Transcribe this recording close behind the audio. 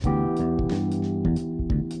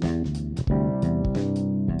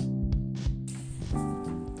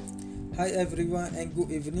Hi everyone and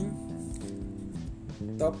good evening.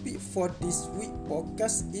 Topic for this week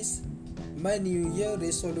podcast is my New Year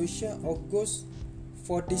resolution or goals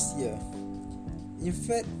for this year. In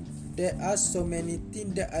fact, there are so many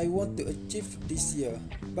things that I want to achieve this year,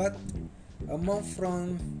 but among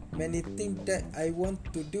from many things that I want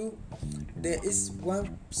to do, there is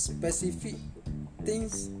one specific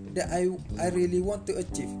things that I really want to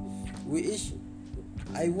achieve, which is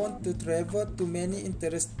I want to travel to many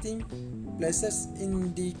interesting places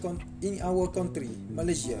in our country,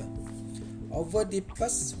 Malaysia. Over the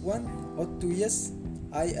past 1 or 2 years,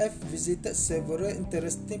 I have visited several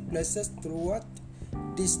interesting places throughout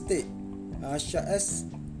the state, such as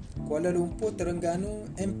Kuala Lumpur,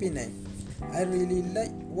 Terengganu, and Penang. I really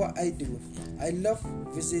like what I do. I love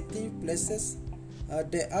visiting places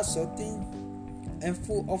that are shooting and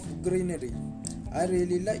full of greenery. I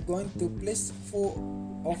really like going to places full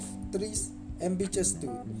of trees and beaches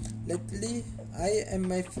too. Lately, I and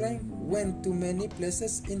my friend went to many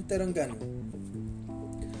places in Terengganu.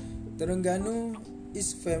 Terengganu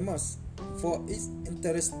is famous for its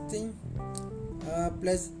interesting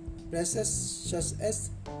places such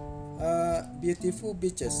as beautiful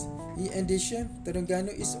beaches. In addition,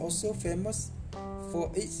 Terengganu is also famous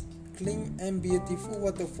for its clean and beautiful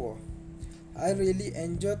waterfall. I really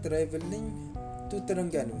enjoy traveling to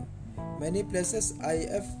Terengganu. Many places I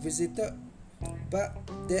have visited, but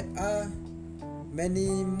there are many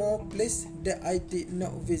more places that I did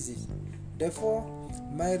not visit. Therefore,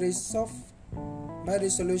 my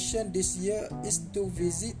resolution this year is to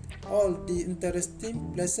visit all the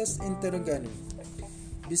interesting places in Terengganu.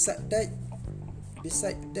 Besides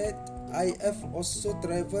that, I have also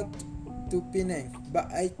traveled to Penang, but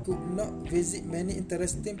I could not visit many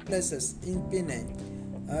interesting places in Penang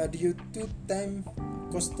due to time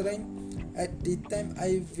constraint at the time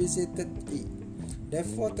I visited it.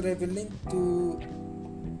 Therefore, traveling to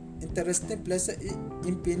interesting places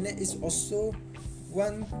in Penang is also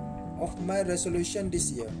one of my resolution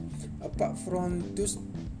this year. Apart from those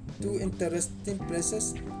two interesting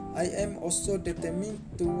places, I am also determined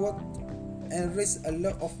to work and raise a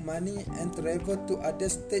lot of money and travel to other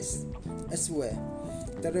states as well.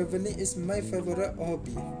 Traveling is my favorite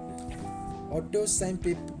hobby. Although some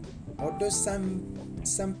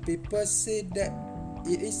people say that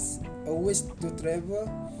it is a waste to travel,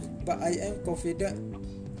 but I am confident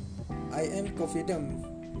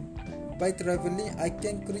by traveling I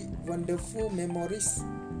can create wonderful memories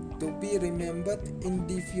to be remembered in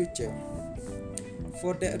the future.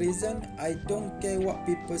 For that reason, I don't care what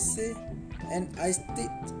people say, and I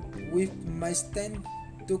stick with my stand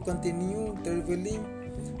to continue traveling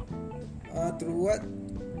throughout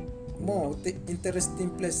more interesting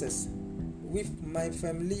places with my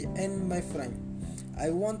family and my friends. I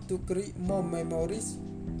want to create more memories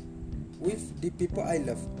with the people I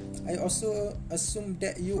love. I also assume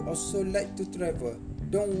that you also like to travel.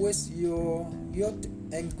 Don't waste your youth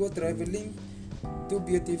and go traveling to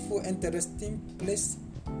beautiful, interesting places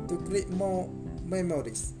to create more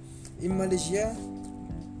memories. In Malaysia,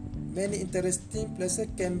 many interesting places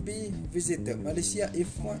can be visited. Malaysia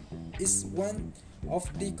is one of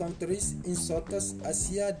the countries in Southeast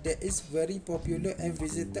Asia that is very popular and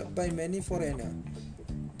visited by many foreigners.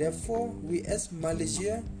 Therefore, we as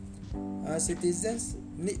Malaysia citizens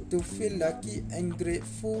need to feel lucky and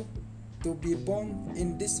grateful to be born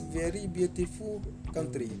in this very beautiful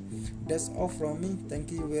country. That's all from me.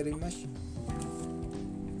 Thank you very much.